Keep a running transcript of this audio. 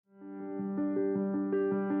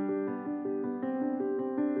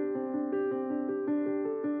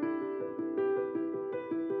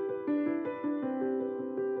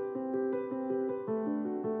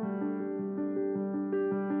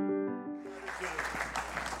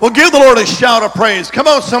Well, give the Lord a shout of praise. Come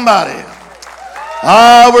on, somebody.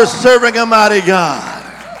 We're serving a mighty God.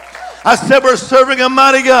 I said we're serving a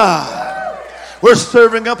mighty God. We're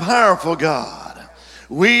serving a powerful God.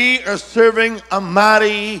 We are serving a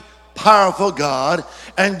mighty, powerful God.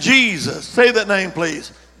 And Jesus, say that name,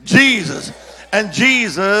 please. Jesus. And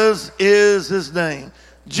Jesus is his name.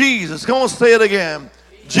 Jesus. Come on, say it again.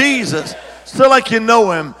 Jesus. Say like you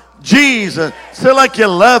know him. Jesus. Say like you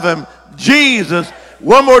love him. Jesus.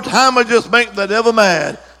 One more time, I just make the devil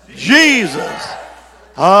mad. Jesus.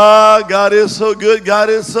 God is so good. God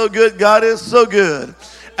is so good. God is so good.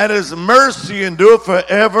 And his mercy endure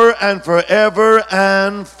forever and forever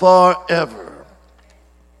and forever.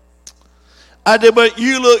 I did, but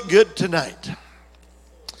you look good tonight.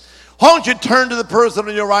 Why don't you turn to the person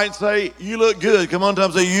on your right and say, you look good. Come on,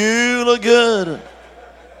 Tom, say, you look good.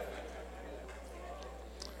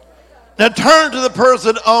 Now turn to the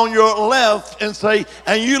person on your left and say,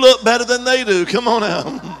 and you look better than they do. Come on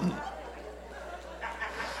now.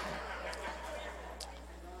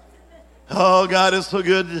 Oh, God is so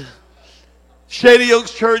good. Shady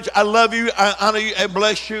Oaks Church, I love you. I honor you. I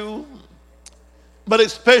bless you. But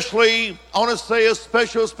especially, I want to say a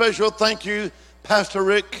special thank you, Pastor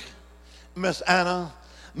Rick, Miss Anna.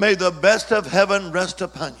 May the best of heaven rest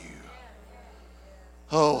upon you.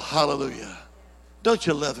 Oh, hallelujah. Don't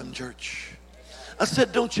you love him, church? I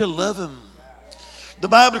said, don't you love him? The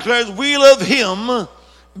Bible declares we love him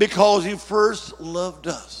because he first loved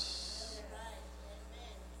us.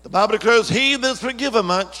 The Bible declares he that is forgiven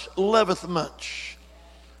much loveth much.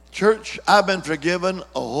 Church, I've been forgiven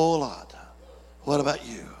a whole lot. What about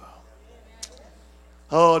you?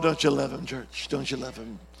 Oh, don't you love him, church? Don't you love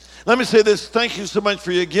him? Let me say this. Thank you so much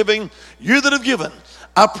for your giving. You that have given,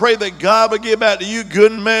 I pray that God will give back to you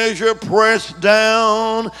good measure, pressed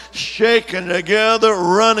down, shaken together,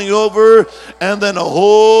 running over, and then a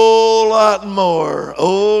whole lot more.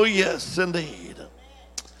 Oh, yes, indeed.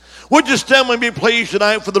 Would you stand with me, please,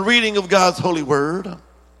 tonight for the reading of God's holy word?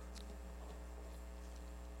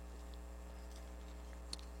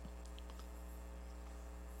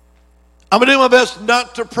 I'm going to do my best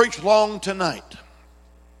not to preach long tonight.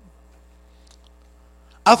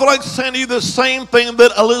 I feel like saying to you the same thing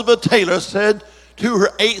that Elizabeth Taylor said to her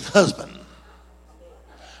 8th husband.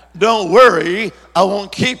 Don't worry, I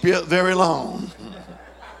won't keep you very long.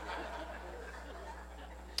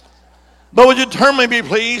 But would you turn with me,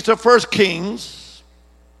 please, to 1 Kings.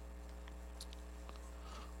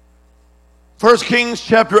 1 Kings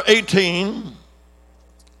chapter 18,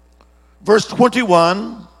 verse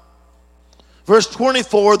 21, verse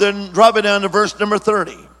 24, then drop it down to verse number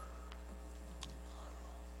 30.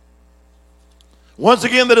 Once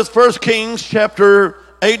again, that is 1 Kings chapter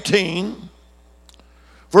 18,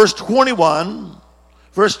 verse 21,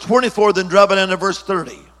 verse 24, then drop it down to verse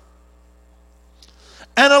 30.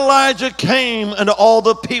 And Elijah came unto all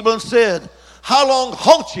the people and said, how long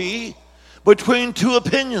halt ye between two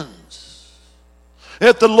opinions?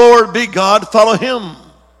 If the Lord be God, follow him.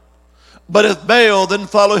 But if Baal, then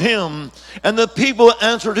follow him. And the people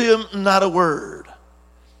answered him not a word.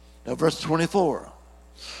 Now verse 24.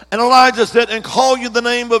 And Elijah said, and call you the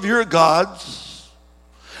name of your gods.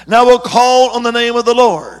 And I will call on the name of the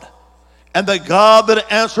Lord. And the God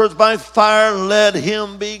that answers by fire, let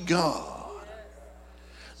him be God.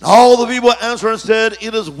 And all the people answered and said,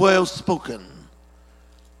 it is well spoken.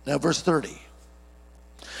 Now verse 30.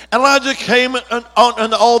 And Elijah came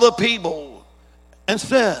unto all the people and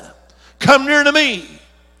said, come near to me.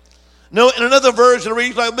 No, in another version it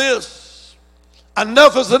reads like this.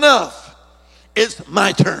 Enough is enough. It's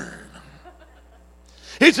my turn.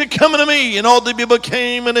 He said, come unto me. And all the people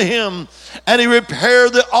came unto him. And he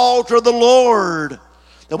repaired the altar of the Lord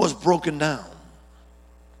that was broken down.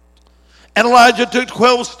 And Elijah took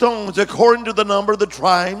 12 stones according to the number of the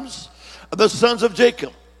tribes of the sons of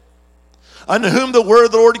Jacob, unto whom the word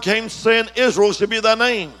of the Lord came, saying, Israel shall be thy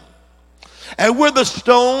name. And with the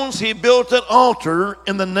stones he built an altar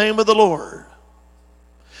in the name of the Lord.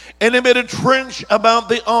 And he made a trench about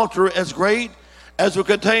the altar as great as would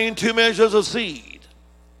contain 2 measures of seed.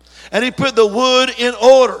 And he put the wood in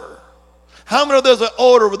order. How many of there's an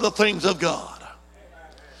order with the things of God?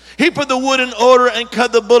 He put the wood in order and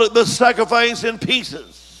cut the sacrifice in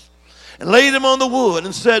pieces. And laid them on the wood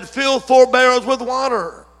and said, fill 4 barrels with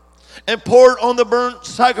water. And pour it on the burnt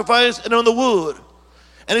sacrifice and on the wood.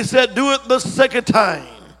 And he said, do it the second time.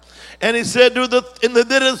 And he said, did it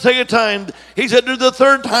the second time. He said, do the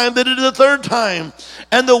third time. They did it the third time.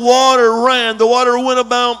 And the water ran. The water went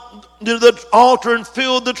about to the altar and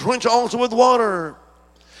filled the trench also with water.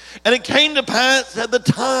 And it came to pass at the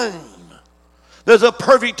time. There's a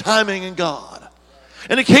perfect timing in God.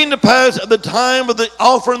 And it came to pass at the time of the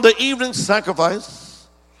offering the evening sacrifice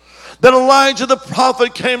that Elijah the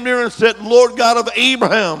prophet came near and said, Lord God of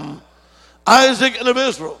Abraham, Isaac, and of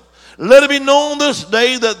Israel, let it be known this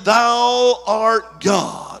day that thou art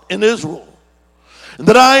God in Israel, and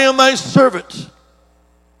that I am thy servant,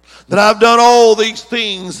 that I've done all these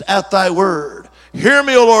things at thy word. Hear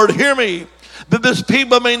me, O Lord, hear me, that this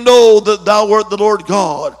people may know that thou art the Lord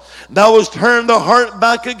God. Thou hast turned the heart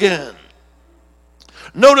back again.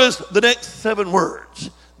 Notice the next 7 words.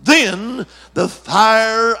 Then the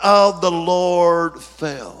fire of the Lord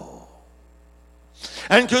fell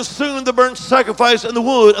and consumed the burnt sacrifice and the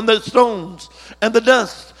wood and the stones and the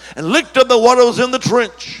dust, and licked up the water that was in the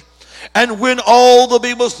trench. And when all the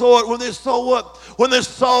people saw it, when they saw what? When they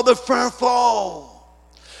saw the fire fall.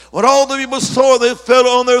 When all the people saw it, they fell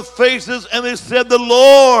on their faces and they said, the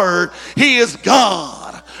Lord, he is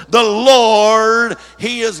God. The Lord,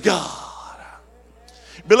 he is God.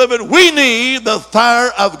 Beloved, we need the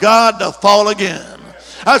fire of God to fall again.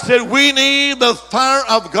 I said we need the fire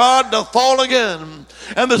of God to fall again.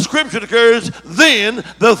 And the scripture declares, then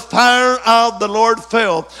the fire of the Lord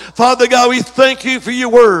fell. Father God, we thank you for your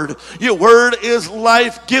word. Your word is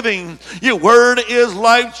life-giving. Your word is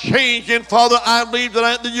life-changing. Father, I believe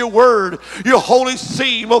tonight that your word, your holy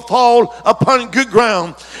seed will fall upon good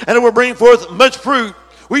ground, and it will bring forth much fruit.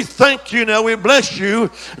 We thank you now. We bless you.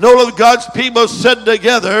 And all of God's people said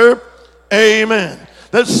together, amen.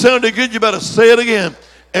 That sounded good. You better say it again.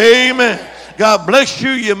 Amen. God bless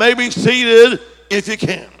you. You may be seated if you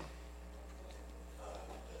can.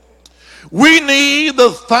 We need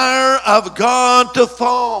the fire of God to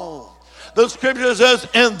fall. The scripture says,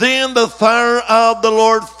 and then the fire of the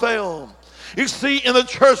Lord fell. You see, in the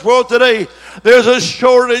church world today, there's a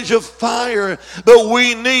shortage of fire, but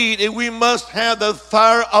we need and we must have the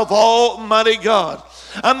fire of Almighty God.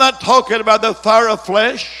 I'm not talking about the fire of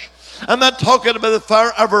flesh. I'm not talking about the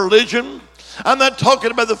fire of religion. I'm not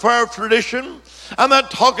talking about the fire of tradition. I'm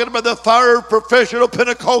not talking about the fire of professional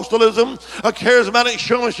Pentecostalism, a charismatic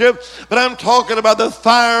showmanship, but I'm talking about the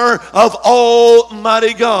fire of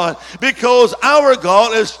Almighty God, because our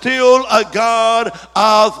God is still a God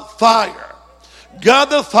of fire. God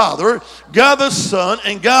the Father, God the Son,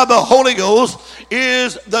 and God the Holy Ghost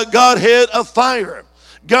is the Godhead of fire.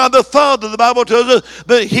 God the Father, the Bible tells us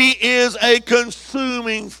that he is a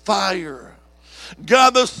consuming fire.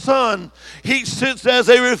 God the Son, he sits as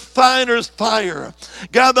a refiner's fire.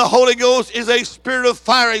 God the Holy Ghost is a spirit of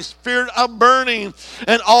fire, a spirit of burning.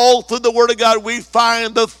 And all through the Word of God, we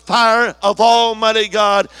find the fire of Almighty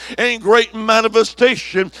God in great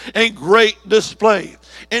manifestation and great display.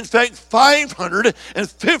 In fact,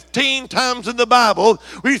 515 times in the Bible,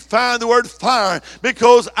 we find the word fire,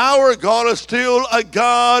 because our God is still a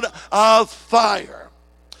God of fire.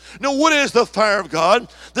 Now, what is the fire of God?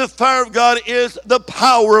 The fire of God is the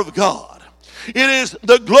power of God. It is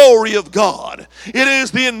the glory of God. It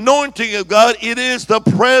is the anointing of God. It is the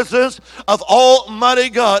presence of Almighty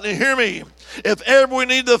God. And hear me. If ever we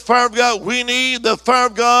need the fire of God, we need the fire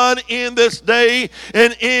of God in this day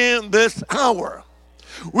and in this hour.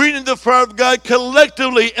 We need the fire of God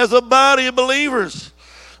collectively as a body of believers.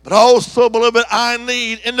 But also, beloved, I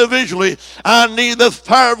need individually, I need the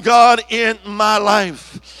fire of God in my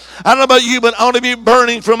life. I don't know about you, but I want to be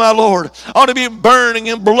burning for my Lord. I want to be burning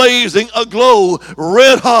and blazing, aglow,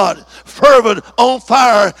 red hot, fervent, on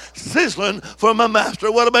fire, sizzling for my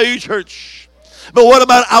Master. What about you, church? But what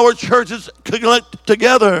about our churches collect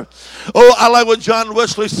together? Oh, I like what John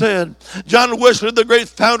Wesley said. John Wesley, the great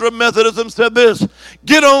founder of Methodism, said this: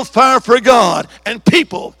 get on fire for God, and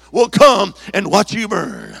people will come and watch you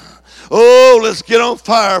burn. Oh, let's get on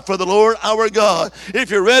fire for the Lord our God. If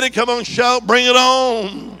you're ready, come on, shout, bring it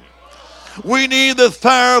on. We need the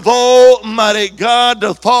fire of Almighty God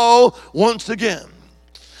to fall once again.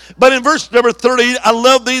 But in verse number 30, I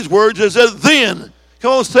love these words. It says, then.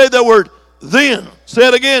 Come on, say that word. Then. Say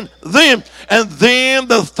it again. Then. And then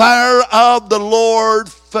the fire of the Lord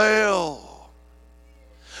fell.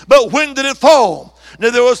 But when did it fall?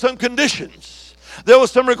 Now, there were some conditions. There were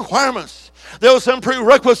some requirements. There were some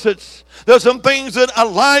prerequisites. There are some things that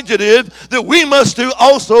Elijah did that we must do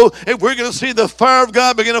also if we're going to see the fire of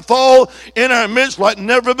God begin to fall in our midst like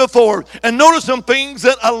never before. And notice some things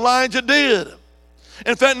that Elijah did.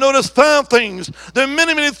 In fact, notice 5 things. There are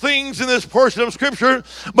many, many things in this portion of Scripture,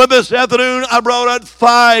 but this afternoon I brought out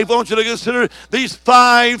 5. I want you to consider these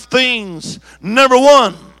 5 things. Number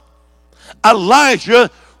 1,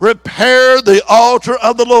 Elijah repaired the altar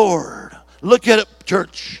of the Lord. Look at it,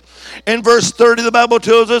 church. In verse 30, the Bible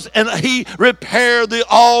tells us, and he repaired the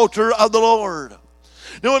altar of the Lord.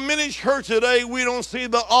 Now, in many churches today, we don't see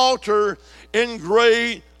the altar in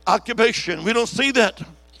great occupation. We don't see that.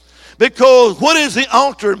 Because what is the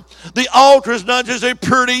altar? The altar is not just a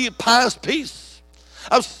pretty pious piece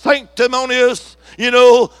of sanctimonious,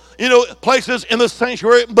 places in the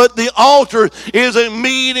sanctuary, but the altar is a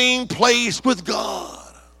meeting place with God.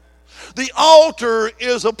 The altar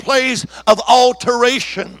is a place of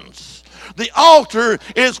alterations. The altar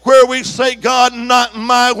is where we say, God, not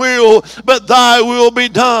my will, but thy will be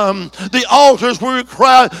done. The altar is where we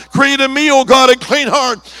cry, create in me, O God, a clean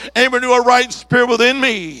heart, and renew a right spirit within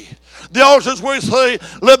me. The altar is where we say,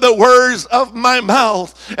 let the words of my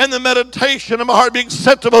mouth and the meditation of my heart be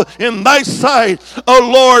acceptable in thy sight.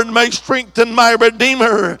 O Lord, my strength and my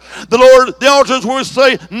redeemer. The altar is where we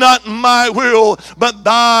say, not my will, but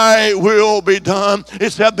thy will be done.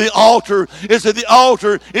 It's at the altar. It's at the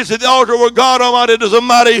altar. It's at the altar where God Almighty does a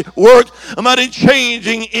mighty work, a mighty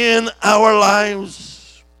changing in our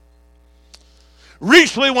lives.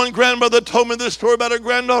 Recently, one grandmother told me this story about her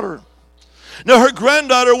granddaughter. Now, her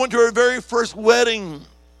granddaughter went to her very first wedding.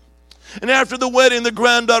 And after the wedding, the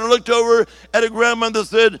granddaughter looked over at her grandmother and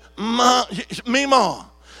said, Mima,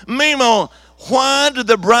 why did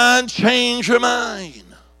the bride change her mind?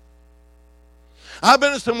 I've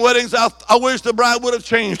been to some weddings. I wish the bride would have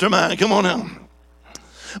changed her mind. Come on now.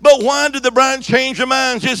 But why did the bride change her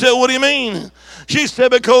mind? She said, what do you mean? She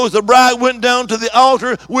said, because the bride went down to the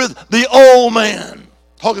altar with the old man.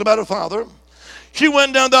 Talking about her father. She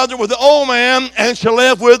went down the altar with the old man, and she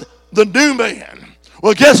left with the new man.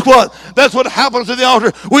 Well, guess what? That's what happens at the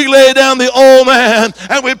altar. We lay down the old man,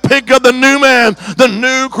 and we pick up the new man, the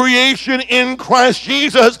new creation in Christ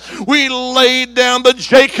Jesus. We lay down the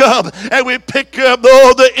Jacob, and we pick up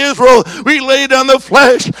the Israel. We lay down the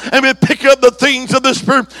flesh, and we pick up the things of the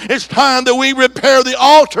Spirit. It's time that we repair the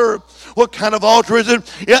altar. What kind of altar is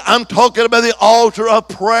it? Yeah, I'm talking about the altar of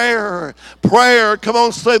prayer. Prayer. Come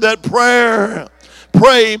on, say that. Prayer.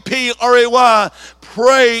 Pray, P-R-A-Y.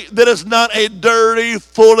 Pray that it's not a dirty,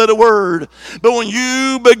 four-letter word. But when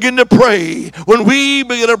you begin to pray, when we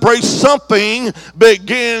begin to pray, something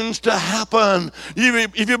begins to happen.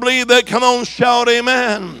 If you believe that, come on, shout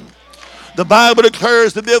amen. The Bible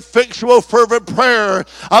declares that the effectual, fervent prayer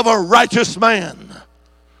of a righteous man,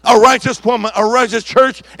 a righteous woman, a righteous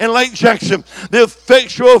church in Lake Jackson, the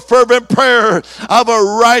effectual, fervent prayer of a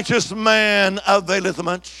righteous man availeth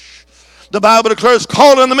much. The Bible declares,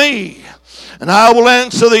 call unto me, and I will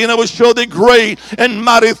answer thee, and I will show thee great and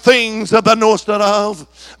mighty things that thou knowest not of.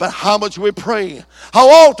 But how much we pray? How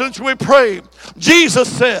often should we pray? Jesus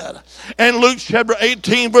said in Luke chapter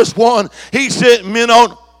 18, verse 1, he said, men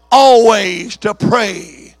ought always to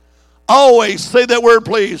pray. Always. Say that word,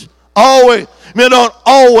 please. Always. Men ought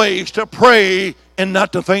always to pray and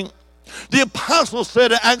not to faint. The apostle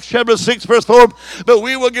said in Acts chapter 6, verse 4, but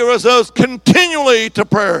we will give ourselves continually to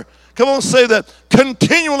prayer. Come on, say that.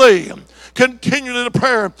 Continually to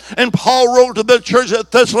prayer. And Paul wrote to the church at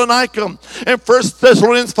Thessalonica in 1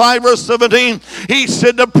 Thessalonians 5, verse 17. He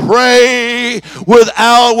said to pray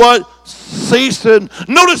without what? Ceasing.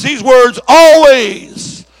 Notice these words,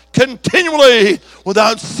 always, continually,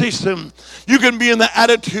 without ceasing. You can be in the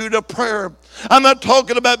attitude of prayer. I'm not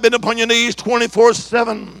talking about being upon your knees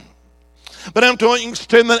 24/7. But I'm telling you,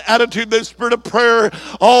 extend that attitude, that spirit of prayer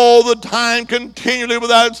all the time, continually,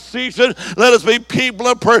 without ceasing. Let us be people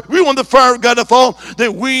of prayer. We want the fire of God to fall,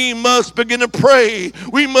 that we must begin to pray.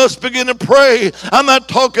 We must begin to pray. I'm not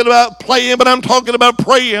talking about playing, but I'm talking about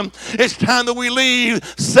praying. It's time that we leave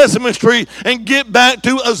Sesame Street and get back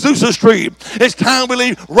to Azusa Street. It's time we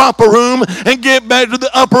leave Romper Room and get back to the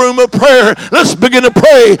upper room of prayer. Let's begin to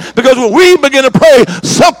pray, because when we begin to pray,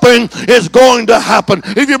 something is going to happen.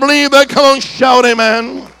 If you believe that, come on, shout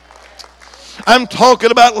amen. I'm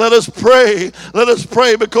talking about let us pray. Let us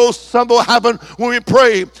pray, because something will happen when we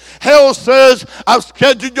pray. Hell says, I've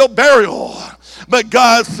scheduled your burial. But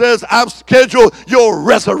God says, I've scheduled your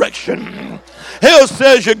resurrection. Hell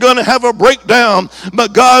says you're going to have a breakdown,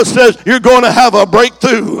 but God says you're going to have a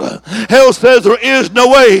breakthrough. Hell says there is no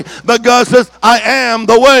way, but God says, I am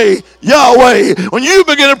the way, Yahweh. When you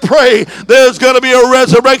begin to pray, there's going to be a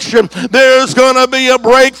resurrection. There's going to be a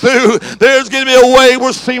breakthrough. There's going to be a way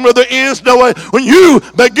where there is no way. When you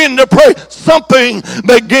begin to pray, something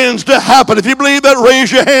begins to happen. If you believe that,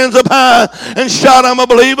 raise your hands up high and shout, I'm a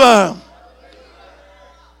believer.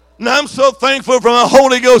 Now, I'm so thankful for my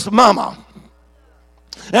Holy Ghost mama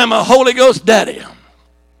and my Holy Ghost daddy.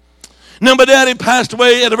 Now, my daddy passed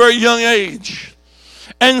away at a very young age.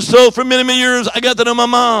 And so for many, many years, I got to know my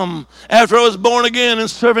mom after I was born again and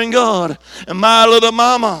serving God. And my little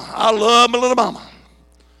mama, I love my little mama.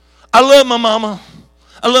 I love my mama.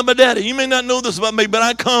 I love my daddy. You may not know this about me, but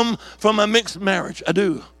I come from a mixed marriage. I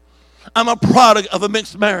do. I'm a product of a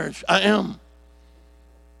mixed marriage. I am.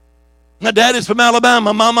 My daddy's from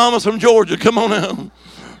Alabama. My mama's from Georgia. Come on now.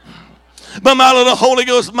 But my little Holy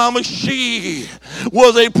Ghost mama, she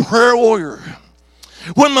was a prayer warrior.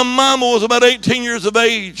 When my mama was about 18 years of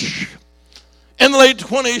age, in the late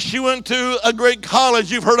 20s, she went to a great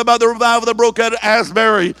college. You've heard about the revival that broke out at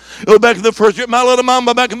Asbury. It was back in the first year. My little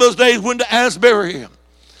mama back in those days went to Asbury.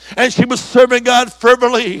 And she was serving God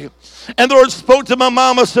fervently. And the Lord spoke to my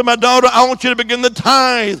mama, said, my daughter, I want you to begin to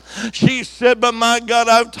tithe. She said, but my God,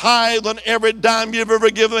 I've tithed on every dime you've ever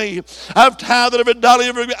given me. I've tithed on every dollar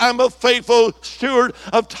you've ever given me. I'm a faithful steward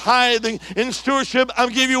of tithing. In stewardship, I'm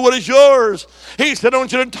giving you what is yours. He said, I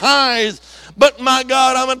want you to tithe. But my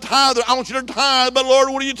God, I'm a tither. I want you to tithe. But Lord,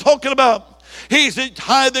 what are you talking about? He said,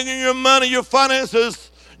 tithing in your money, your finances,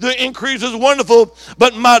 the increase is wonderful.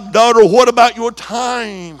 But my daughter, what about your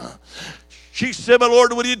time? She said, but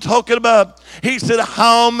Lord, what are you talking about? He said,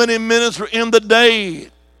 how many minutes are in the day?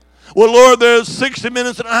 Well, Lord, there's 60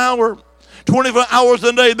 minutes an hour. 24 hours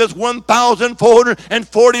a day, that's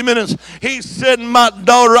 1,440 minutes. He said, my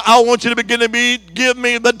daughter, I want you to begin to give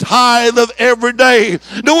me the tithe of every day.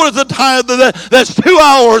 Know what is the tithe of that? That's 2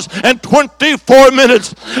 hours and 24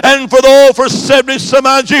 minutes. And for 70 some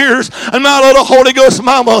odd years, and my little Holy Ghost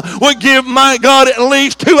mama would give my God at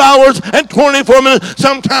least 2 hours and 24 minutes,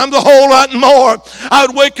 sometimes a whole lot more. I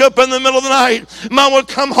would wake up in the middle of the night. Mom would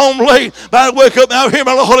come home late, but I'd wake up and I would hear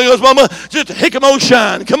my little Holy Ghost mama just hick 'em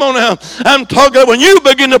shine. Come on now. I'm talking about when you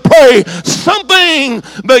begin to pray, something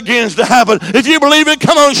begins to happen. If you believe it,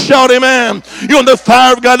 come on, shout amen. You want the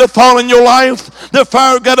fire of God to fall in your life, the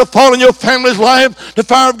fire of God to fall in your family's life, the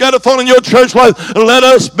fire of God to fall in your church life. Let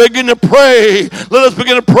us begin to pray. Let us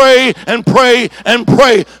begin to pray and pray and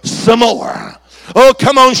pray some more. Oh,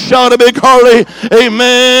 come on, shout a big hearty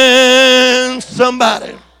amen,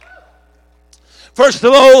 somebody. First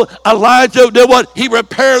of all, Elijah did what? He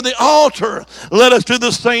repaired the altar. Let us do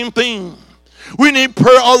the same thing. We need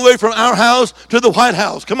prayer all the way from our house to the White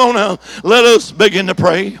House. Come on now. Let us begin to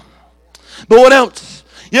pray. But what else?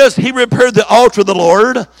 Yes, he repaired the altar of the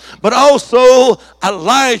Lord, but also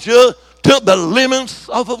Elijah took the limits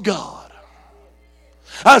off of God.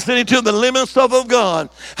 I said he took the limits off of God.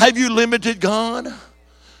 Have you limited God?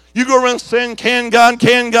 You go around saying, can God,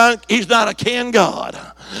 can God? He's not a can God.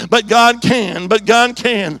 But God can, but God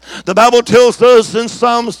can. The Bible tells us in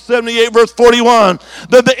Psalm 78 verse 41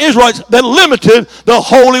 that the Israelites, they limited the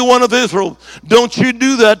Holy One of Israel. Don't you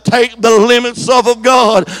do that. Take the limits off of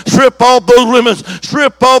God. Strip off those limits.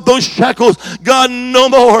 Strip off those shackles. God, no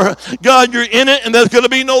more. God, you're in it and there's going to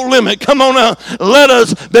be no limit. Come on now. Let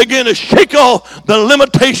us begin to shake off the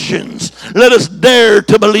limitations. Let us dare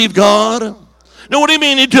to believe God. Now what do you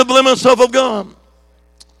mean he took the limits off of God?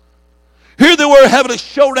 Here they were having a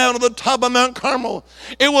showdown at the top of Mount Carmel.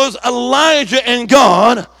 It was Elijah and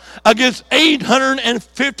God against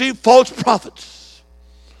 850 false prophets.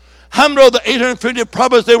 How many of the 850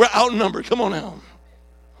 prophets, they were outnumbered? Come on now.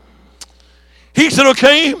 He said,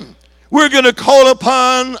 okay, we're going to call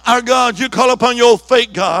upon our gods. You call upon your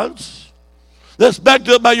fake gods. That's backed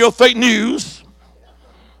up by your fake news.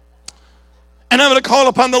 And I'm going to call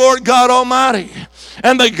upon the Lord God Almighty.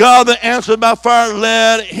 And the God that answered by fire,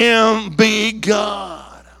 let him be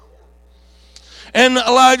God. And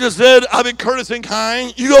Elijah said, I'll be courteous and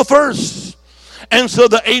kind. You go first. And so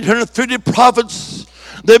the 850 prophets,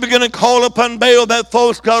 they began to call upon Baal, that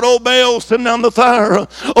false god. Oh, Baal, send down the fire.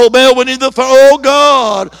 Oh, Baal, we need the fire. Oh,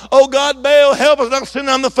 God, Baal, help us. Now send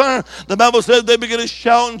down the fire. The Bible says they began to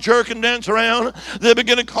shout and jerk and dance around. They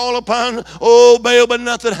began to call upon, oh, Baal, but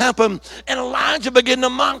nothing happened. And Elijah began to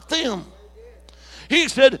mock them. He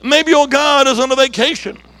said, maybe your God is on a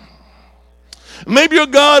vacation. Maybe your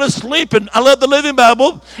God is sleeping. I love the Living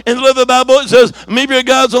Bible. In the Living Bible, it says, maybe your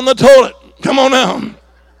God's on the toilet. Come on now.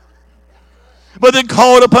 But they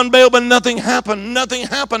called upon Baal, but nothing happened. Nothing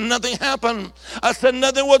happened. Nothing happened. I said,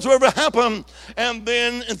 nothing whatsoever happened. And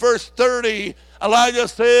then in verse 30, Elijah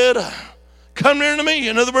said, come near to me.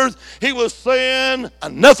 In other words, he was saying,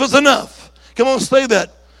 enough is enough. Come on, say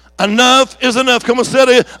that. Enough is enough. Come on, say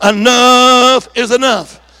it. Enough is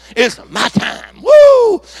enough. It's my time.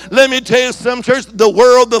 Woo! Let me tell you something, church. The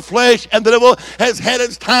world, the flesh, and the devil has had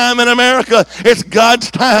its time in America. It's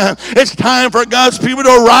God's time. It's time for God's people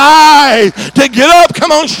to rise, to get up.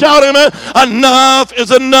 Come on, shout amen. Enough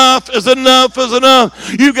is enough is enough is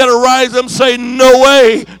enough. You got to rise up and say, no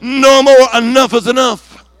way, no more. Enough is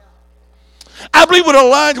enough. I believe what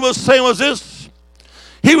Elijah was saying was this.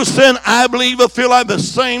 He was saying, I believe I feel like the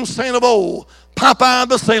same saint of old, Popeye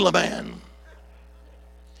the Sailor Man.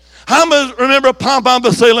 How many remember Popeye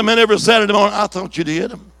the Sailor Man every Saturday morning? I thought you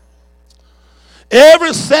did.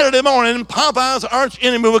 Every Saturday morning, Popeye's arch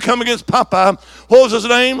enemy would come against Popeye. What was his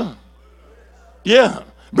name? Yeah,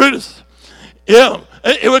 Brutus. Yeah,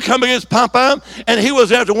 it would come against Popeye, and he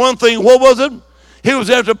was after one thing. What was it? He was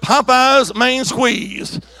after Popeye's main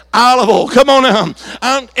squeeze, olive oil. Come on now.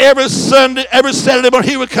 Every Saturday morning,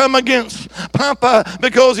 he would come against Popeye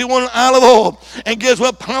because he wanted olive oil. And guess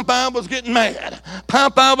what? Popeye was getting mad.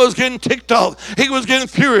 Popeye was getting ticked off. He was getting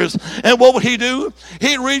furious. And what would he do?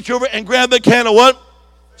 He'd reach over and grab the can of what?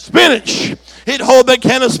 Spinach. He'd hold that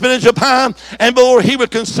can of spinach up high, and before he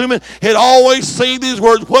would consume it, he'd always say these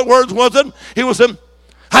words. What words was it? He would say,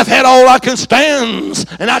 I've had all I can stand,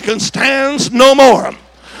 and I can stand no more.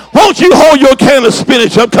 Won't you hold your can of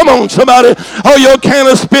spinach up? Come on, somebody. Hold your can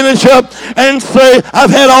of spinach up and say, I've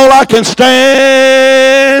had all I can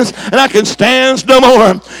stand, and I can stand no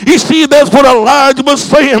more. You see, that's what Elijah was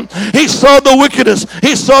saying. He saw the wickedness.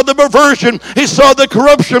 He saw the perversion. He saw the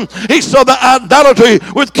corruption. He saw the idolatry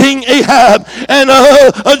with King Ahab and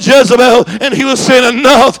Jezebel. And he was saying,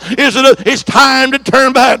 enough. It's time to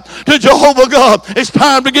turn back to Jehovah God. It's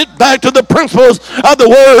time to get back to the principles of the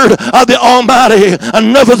word of the Almighty.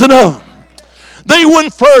 Enough is enough. They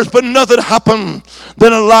went first, but nothing happened.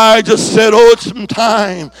 Then Elijah said, oh, it's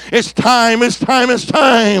time. It's time. It's time. It's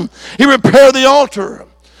time. He repaired the altar.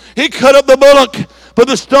 He cut up the bullock, put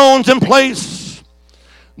the stones in place.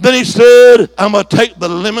 Then he said, I'm going to take the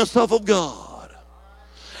limits off of God.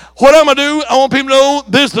 What I'm going to do, I want people to know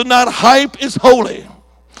this is not hype, it's holy.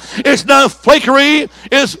 It's not flakery,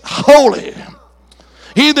 it's holy.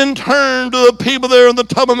 He then turned to the people there on the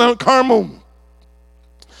top of Mount Carmel.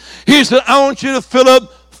 He said, I want you to fill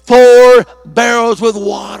up 4 barrels with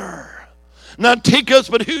water. Not teacups,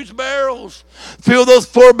 but huge barrels. Fill those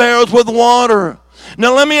 4 barrels with water.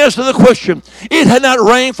 Now, let me ask you the question. It had not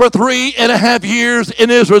rained for 3.5 years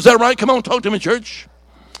in Israel. Is that right? Come on, talk to me, church.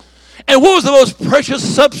 And what was the most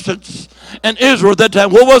precious substance in Israel at that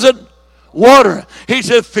time? What was it? Water. He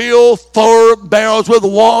said, fill 4 barrels with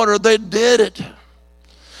water. They did it.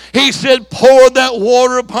 He said, pour that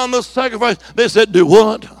water upon the sacrifice. They said, do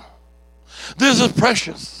what? This is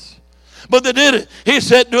precious. But they did it. He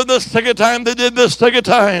said, do it the second time. They did the second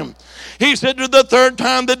time. He said, do it the third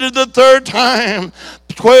time. They did the third time.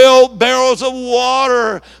 12 barrels of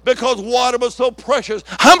water because water was so precious.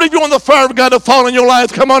 How many of you want the fire of God to fall in your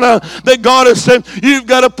life? Come on now. That God has said you've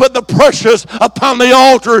got to put the precious upon the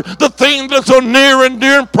altar. The thing that's so near and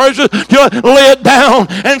dear and precious. You lay it down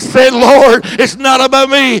and say, Lord, it's not about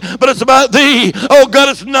me, but it's about thee. Oh God,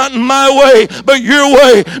 it's not my way, but your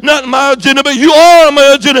way. Not my agenda, but you are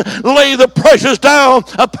my agenda. Lay the precious down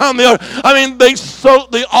upon the altar. I mean, they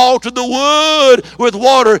soaked the altar, the wood, with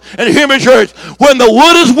water. And hear me, church, when the wood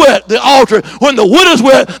is wet, the altar, when the wood is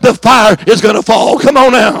wet, the fire is going to fall. Come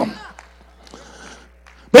on now.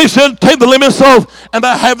 They said, take the limits off, and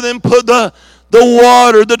by having them put the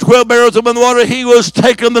water, the 12 barrels of the water, he was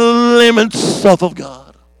taking the limits off of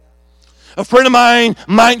God. A friend of mine,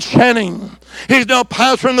 Mike Channing, he's now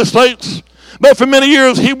pastor in the States, but for many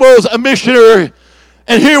years he was a missionary,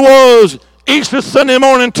 and here was Easter Sunday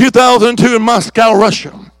morning, 2002 in Moscow,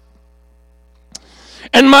 Russia.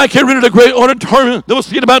 And Mike had rented a great auditorium that was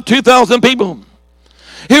seated about 2,000 people.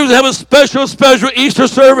 He was having a special Easter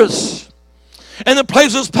service. And the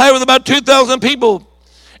place was packed with about 2,000 people.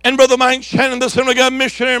 And Brother Mike Shannon, the Son of God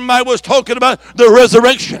missionary, Mike was talking about the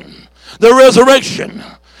resurrection. The resurrection.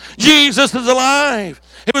 Jesus is alive.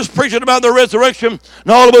 He was preaching about the resurrection.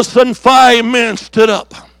 And all of a sudden, 5 men stood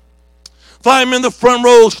up. 5 men in the front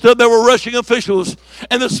row stood there, were rushing officials.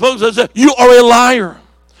 And the spokesman said, you are a liar.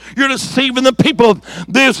 You're deceiving the people.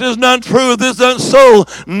 This is not true. This is not so.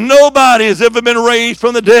 Nobody has ever been raised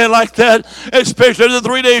from the dead like that, especially after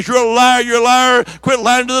 3 days. You're a liar. You're a liar. Quit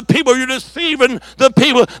lying to the people. You're deceiving the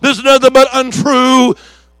people. This is nothing but untrue.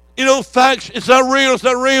 Facts. It's not real. It's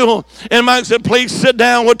not real. And Mike said, please sit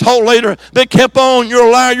down. We'll talk later. They kept on. You're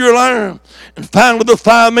a liar. You're a liar. And finally, the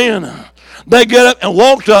 5 men, they get up and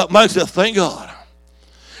walked up. Mike said, thank God.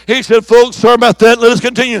 He said, folks, sorry about that. Let us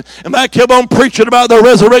continue. And I kept on preaching about the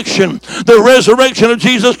resurrection of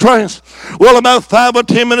Jesus Christ. Well, about 5 or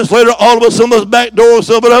 10 minutes later, all of a sudden, those back doors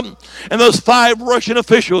opened up, and those 5 Russian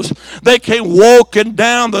officials, they came walking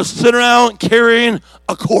down the center aisle carrying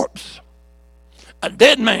a corpse. A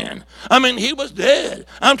dead man. I mean, he was dead.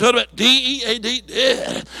 I'm talking about D-E-A-D,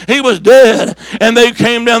 dead. He was dead. And they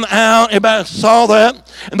came down the aisle. Everybody saw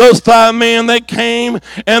that. And those 5 men, they came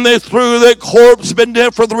and they threw that corpse, been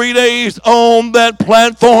dead for 3 days, on that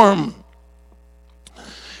platform.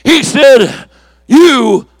 He said,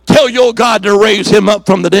 you Tell your God to raise him up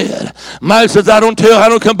from the dead. Mike says, I don't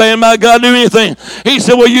command my God to do anything. He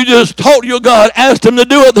said, well, you just taught your God, asked him to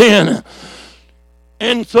do it then.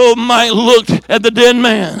 And so Mike looked at the dead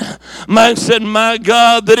man. Mike said, my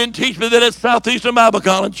God, they didn't teach me that at Southeastern Bible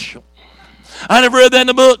College. I never read that in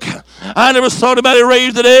the book. I never saw anybody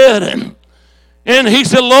raise the dead. And he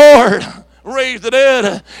said, Lord, raise the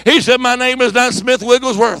dead. He said, my name is not Smith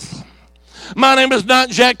Wigglesworth. My name is not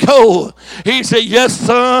Jack Cole. He said, yes,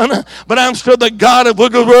 son, but I'm still the God of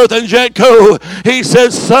Wigglesworth and Jack Cole. He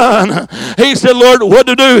said, son. He said, Lord, what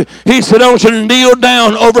to do? He said, I want you to kneel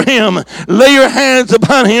down over him. Lay your hands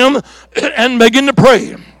upon him and begin to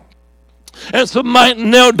pray. And so Mike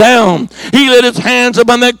knelt down. He laid his hands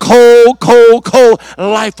upon that cold,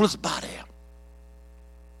 lifeless body.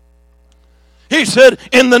 He said,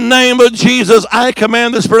 in the name of Jesus, I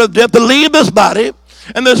command the spirit of death to leave this body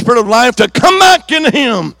and the spirit of life to come back into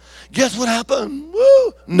him. Guess what happened?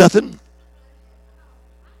 Woo, nothing.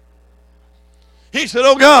 He said,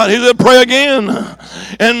 oh God. He said, pray again.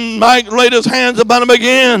 And Mike laid his hands upon him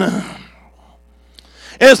again.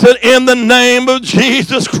 And said, in the name of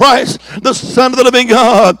Jesus Christ, the Son of the living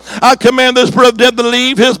God, I command the spirit of death to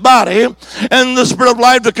leave his body and the spirit of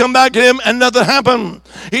life to come back to him, and nothing happened.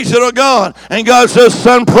 He said, oh God. And God says,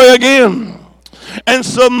 son, pray again. And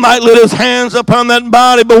so Mike laid his hands upon that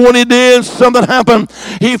body, but when he did, something happened.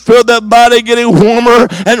 He felt that body getting warmer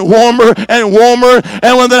and warmer and warmer,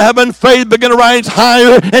 and when that happened, faith began to rise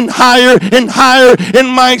higher and higher and higher in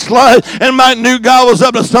Mike's life, and Mike knew God was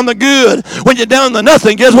up to something good. When you're down to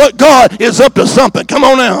nothing, guess what? God is up to something. Come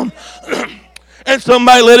on now. And so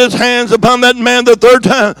Mike laid his hands upon that man the third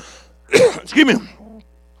time. Excuse me.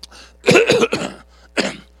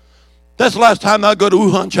 That's the last time I go to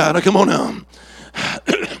Wuhan, China. Come on now.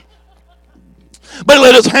 But he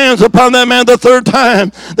laid his hands upon that man the third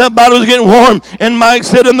time. That body was getting warm. And Mike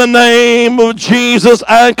said, in the name of Jesus,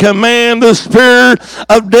 I command the spirit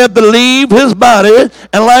of death to leave his body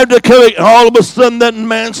and life to come. And all of a sudden, that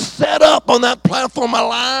man sat up on that platform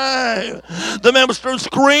alive. The man started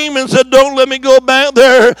screaming and said, don't let me go back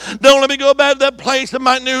there. Don't let me go back to that place. And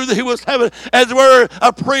Mike knew that he was having, as it were,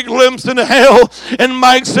 a pre-glimpse into hell. And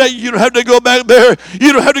Mike said, you don't have to go back there.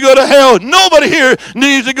 You don't have to go to hell. Nobody here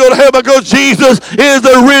needs to go to hell because Jesus is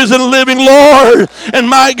the risen living Lord. And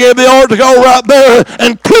Mike gave the order to go right there,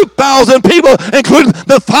 and 2,000 people, including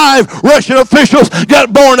the 5 Russian officials,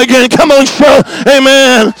 got born again. Come on, shout,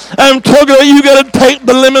 amen. I'm talking about you got to take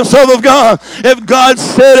the limits of God. If God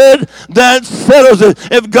said it, that settles it.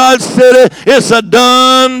 If God said it, it's a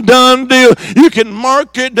done deal. You can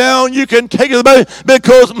mark it down. You can take it back,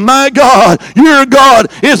 because my God, your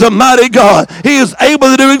God, is a mighty God. He is able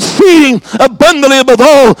to do exceeding abundantly above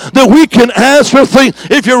all that we can ask or think.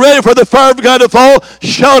 If you're ready for the fire of God to fall,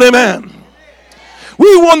 shout amen.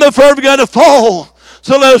 We want the fire of God to fall,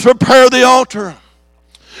 so let us prepare the altar.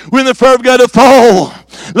 When the fire of God to fall,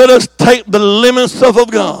 let us take the limits of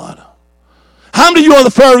God. How many of you want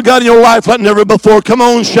the fire of God in your life like never before? Come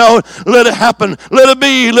on, shout, let it happen. Let it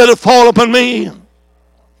be, let it fall upon me.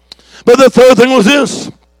 But the third thing was this.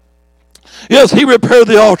 Yes, he repaired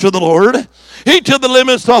the altar of the Lord. He took the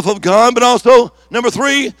limits off of God, but also, number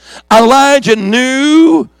 3, Elijah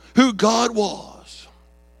knew who God was.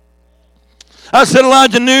 I said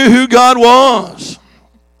Elijah knew who God was.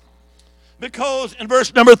 Because in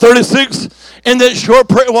verse number 36, in that short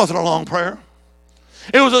prayer, it wasn't a long prayer.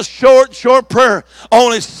 It was a short prayer,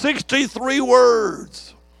 only 63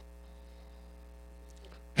 words.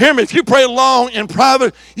 Hear me, if you pray long in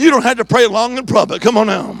private, you don't have to pray long in public. Come on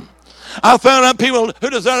now. I found out people who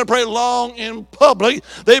desire to pray long in public,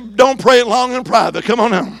 they don't pray long in private. Come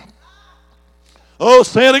on now. Oh,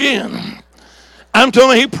 say it again. I'm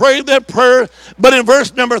telling you, he prayed that prayer, but in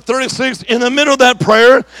verse number 36, in the middle of that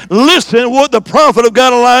prayer, listen what the prophet of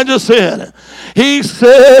God Elijah said. He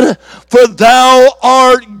said, for thou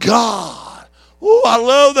art God. Oh, I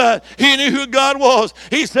love that. He knew who God was.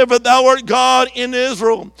 He said, for thou art God in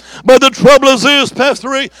Israel. But the trouble is this, Pastor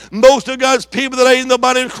Rick, most of God's people that ain't in the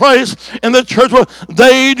body of Christ in the church world,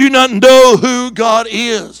 they do not know who God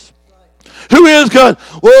is. Who is God?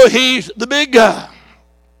 Well, he's the big guy.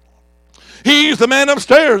 He's the man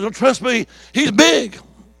upstairs. And trust me, he's big.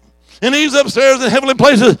 And he's upstairs in heavenly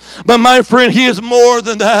places. But my friend, he is more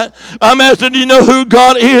than that. I'm asking, do you know who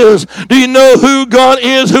God is? Do you know who God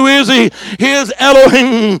is? Who is he? He is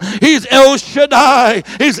Elohim. He's El Shaddai.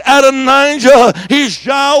 He's Adonijah. He's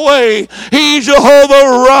Yahweh. He's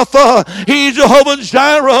Jehovah Rapha. He's Jehovah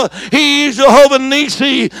Jireh. He's Jehovah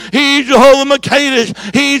Nisi. He's Jehovah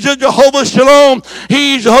Makadesh. He's Jehovah Shalom.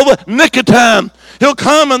 He's Jehovah Nikkatam. He'll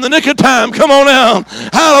come in the nick of time. Come on now.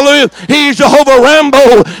 Hallelujah. He's Jehovah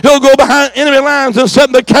Rambo. He'll go behind enemy lines and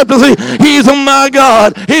set the captivity. He's a my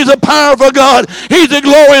God. He's a powerful God. He's a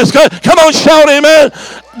glorious God. Come on, shout amen.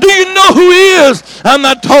 Do you know who he is? I'm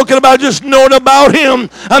not talking about just knowing about him.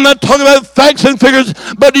 I'm not talking about facts and figures,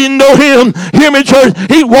 but do you know him? Hear me, church.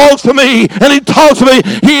 He walks for me and he talks to me.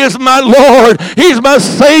 He is my Lord. He's my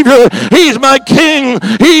Savior. He's my King.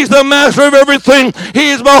 He's the master of everything.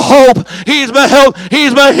 He's my hope. He's my help.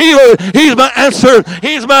 He's my healer. He's my answer.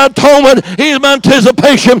 He's my atonement. He's my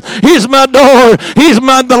anticipation. He's my door. He's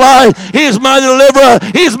my delight. He's my deliverer.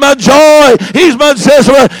 He's my joy. He's my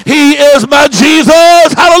Zephyrah. He is my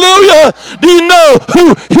Jesus. Hallelujah. Do you know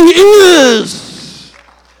who he is?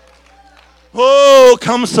 Oh,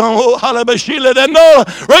 come some. Oh, hallelujah.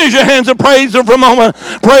 Raise your hands and praise him for a moment.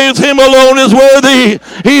 Praise him alone is worthy.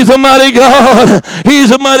 He's a mighty God.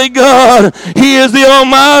 He's a mighty God. He is the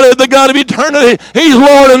Almighty, the God of eternity. He's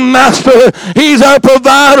Lord and Master. He's our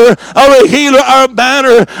provider, our healer, our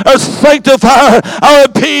banner, our sanctifier, our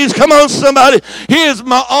peace. Come on, somebody. He is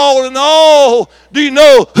my all in all. Do you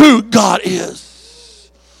know who God is?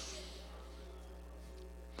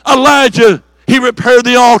 Elijah, he repaired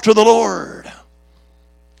the altar of the Lord.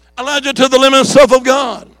 Elijah took the limit himself of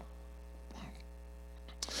God.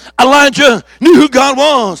 Elijah knew who God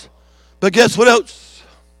was. But guess what else?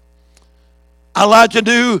 Elijah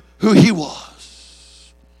knew who he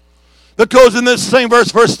was. Because in this same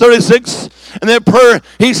verse 36, in that prayer,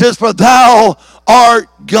 he says, for thou art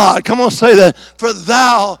God. Come on, say that. For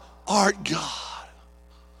thou art God.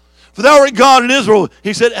 For thou art God in Israel,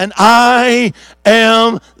 he said, and I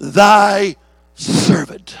am thy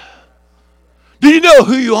servant. Do you know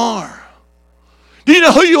who you are? Do you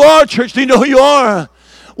know who you are, church? Do you know who you are?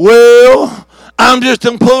 Well, I'm just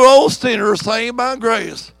a poor old sinner saved by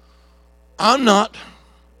grace. I'm not.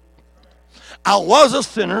 I was a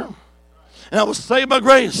sinner, and I was saved by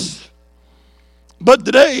grace. But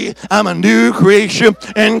today, I'm a new creation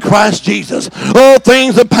in Christ Jesus. All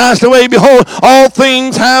things have passed away. Behold, all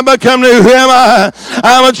things have become new. Who am I?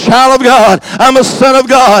 I'm a child of God. I'm a son of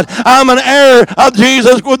God. I'm an heir of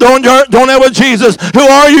Jesus. Don't ever Jesus. Who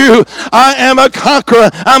are you? I am a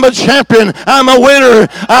conqueror. I'm a champion. I'm a winner.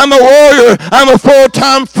 I'm a warrior. I'm a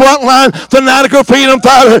full-time frontline fanatical freedom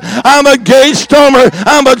fighter. I'm a gate stormer.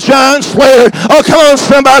 I'm a giant slayer. Oh, come on,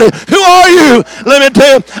 somebody. Who are you? Let me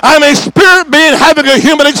tell you, I'm a spirit being having a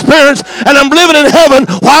human experience, and I'm living in heaven.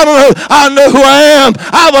 Why I know who I am.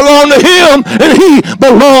 I belong to him, and he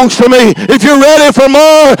belongs to me. If you're ready for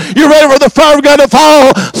more, you're ready for the fire of God to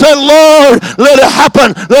fall, say, Lord, let it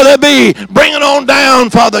happen. Let it be. Bring it on down,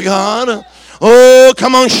 Father God. Oh,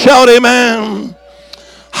 come on, shout amen.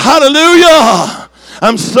 Hallelujah.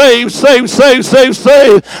 I'm saved, saved, saved, saved,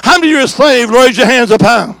 saved. How many of you are saved? Raise your hands up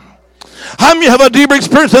high. How many have a deeper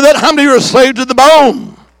experience of that? How many of you are saved to the bone?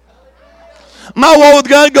 My walk with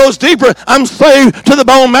God goes deeper. I'm saved to the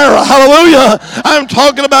bone marrow. Hallelujah. I'm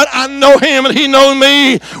talking about I know him and he knows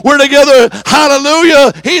me. We're together.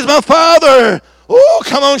 Hallelujah. He's my Father. Oh,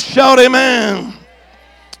 come on, shout amen.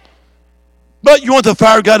 But you want the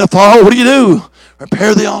fire of God to fall. What do?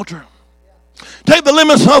 Repair the altar. Take the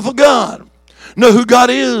limits off of God. Know who God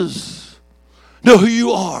is. Know who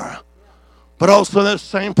you are. But also in that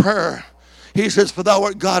same prayer, he says, for thou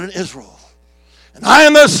art God in Israel. And I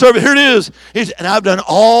am that servant. Here it is. And I've done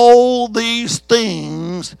all these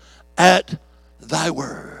things at thy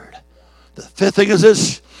word. The fifth thing is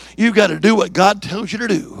this. You've got to do what God tells you to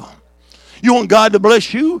do. You want God to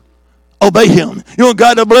bless you? Obey him. You want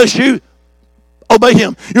God to bless you? Obey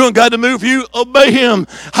him. You want God to move for you? Obey him.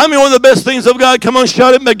 How many want the best things of God? Come on,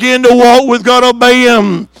 shout it. Begin to walk with God. Obey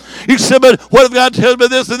him. You said, but what if God tells me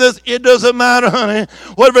this and this? It doesn't matter, honey.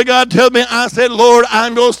 Whatever God tells me, I said, Lord,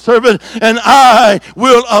 I'm your servant, and I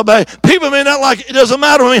will obey. People may not like it. It doesn't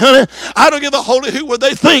matter to me, honey. I don't give a holy hoot what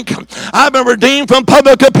they think. I've been redeemed from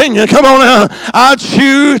public opinion. Come on now. I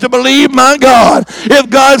choose to believe my God. If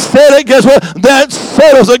God said it, guess what? That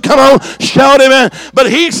settles it. Come on, shout amen.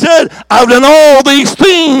 But he said, I've done all these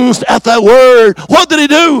things at thy word. What did he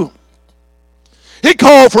do? He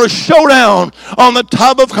called for a showdown on the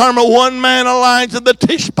top of Carmel. One man, Elijah the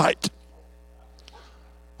Tishbite.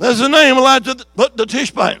 That's the name, Elijah the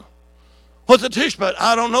Tishbite. What's a Tishbite?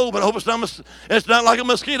 I don't know, but I hope it's not like a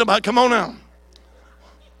mosquito bite. Come on now.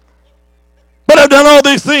 But I've done all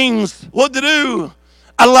these things. What did he do?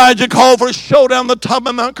 Elijah called for a showdown on the top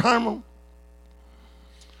of Mount Carmel.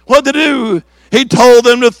 What did he do? He told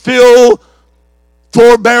them to fill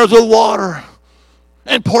 4 barrels of water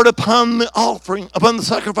and poured upon the offering, upon the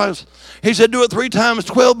sacrifice. He said, do it 3 times,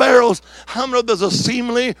 12 barrels. How many of that's a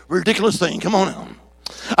seemingly ridiculous thing? Come on now.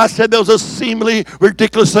 I said that was a seemingly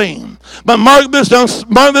ridiculous thing. But mark this down,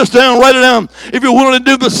 write it down. If you're willing to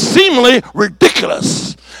do the seemingly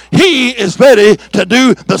ridiculous, He is ready to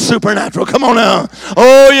do the supernatural. Come on now.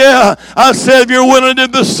 Oh, yeah. I said if you're willing to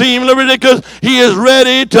do the seemingly ridiculous, He is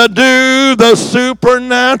ready to do the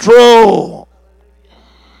supernatural.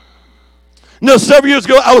 Several years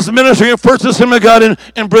ago, I was ministering at First Assembly of God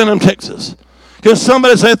in Brenham, Texas. Can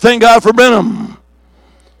somebody say, thank God for Brenham?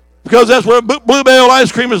 Because that's where Blue Bell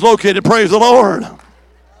Ice Cream is located. Praise the Lord.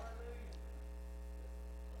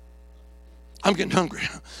 I'm getting hungry.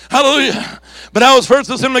 Hallelujah. But I was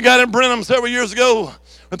First Assembly of God in Brenham several years ago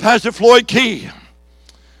with Pastor Floyd Key.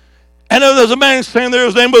 And there was a man standing there.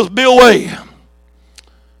 His name was Bill Way.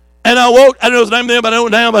 And I don't know his name there, but I know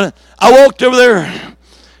it now. But I walked over there.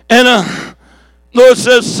 And Lord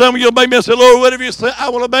says, some of you obey me. I said, Lord, whatever you say, I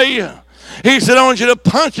will obey you. He said, I want you to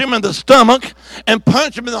punch him in the stomach and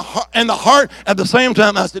punch him in the heart at the same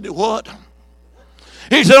time. I said, do what?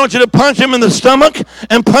 He said, I want you to punch him in the stomach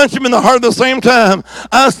and punch him in the heart at the same time.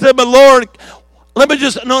 I said, but Lord, let me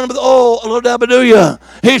just, Lord, Abadooya.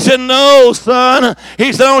 He said, no, son.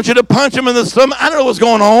 He said, I want you to punch him in the stomach. I don't know what's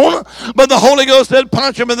going on, but the Holy Ghost said,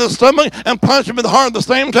 punch him in the stomach and punch him in the heart at the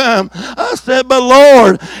same time. I said, but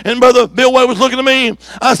Lord, and Brother Bill White was looking at me.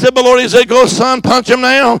 I said, but Lord, he said, go, son, punch him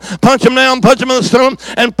now, punch him in the stomach,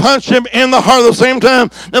 and punch him in the heart at the same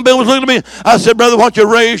time. Now Bill was looking at me. I said, brother, why don't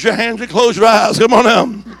you raise your hands and close your eyes? Come on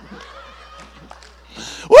now.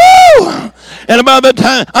 Woo! And about that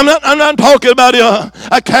time, I'm not talking about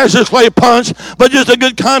a Cassius Clay punch, but just a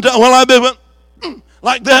good contact. When I did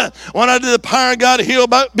like that, when I did the power of God heal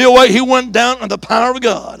Bill White, he went down in the power of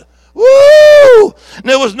God. Woo! And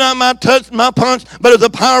it was not my touch, my punch, but it's the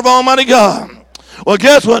power of Almighty God. Well,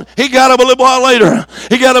 guess what? He got up a little while later.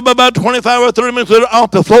 He got up about 25 or 30 minutes later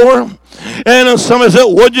off the floor. And somebody said,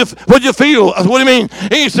 what'd you feel? I said, what do you mean?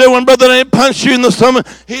 He said, when Brother Danny punched you in the stomach,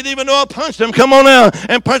 he didn't even know I punched him. Come on now.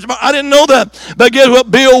 And punched him. I didn't know that. But guess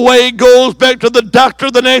what? Bill Wade goes back to the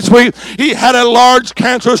doctor the next week. He had a large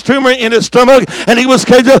cancerous tumor in his stomach, and he was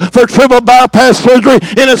scheduled for triple bypass surgery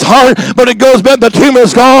in his heart. But it goes back, the tumor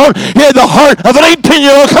is gone. He had the heart of an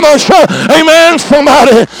 18-year-old. Come on, shout. Amen,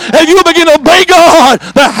 somebody. And you begin to obey God.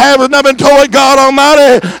 The habit not been told what God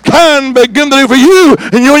Almighty can begin to do for you.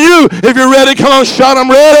 And you, if you're ready, come on, shout, I'm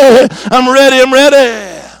ready. I'm ready, I'm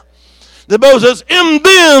ready. The Bible says, and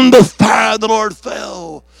then the fire of the Lord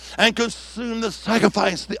fell and consumed the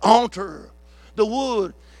sacrifice, the altar, the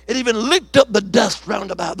wood. It even licked up the dust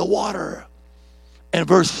round about the water. And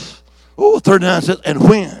verse 39 says, and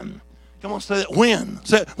when? Come on, say that, when?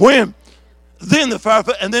 Say it, when? Then the fire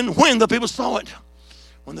fell, and then when the people saw it.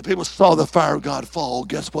 When the people saw the fire of God fall,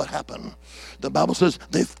 guess what happened? The Bible says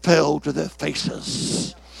they fell to their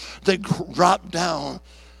faces. They dropped down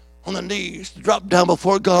on the knees, dropped down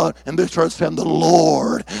before God, and they started saying, the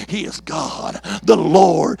Lord, He is God. The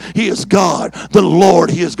Lord, He is God. The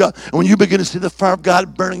Lord, He is God. And when you begin to see the fire of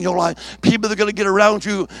God burning your life, people are going to get around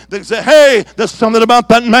you. They say, hey, there's something about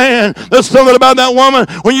that man. There's something about that woman.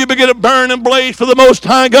 When you begin to burn and blaze for the Most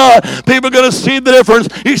High God, people are going to see the difference.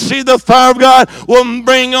 You see, the fire of God will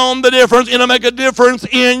bring on the difference. It'll make a difference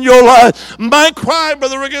in your life. My cry,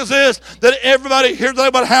 Brother Rick, is this, that everybody here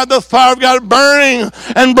today will have the fire of God burning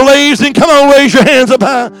and blazing. Come on, raise your hands up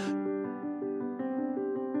high.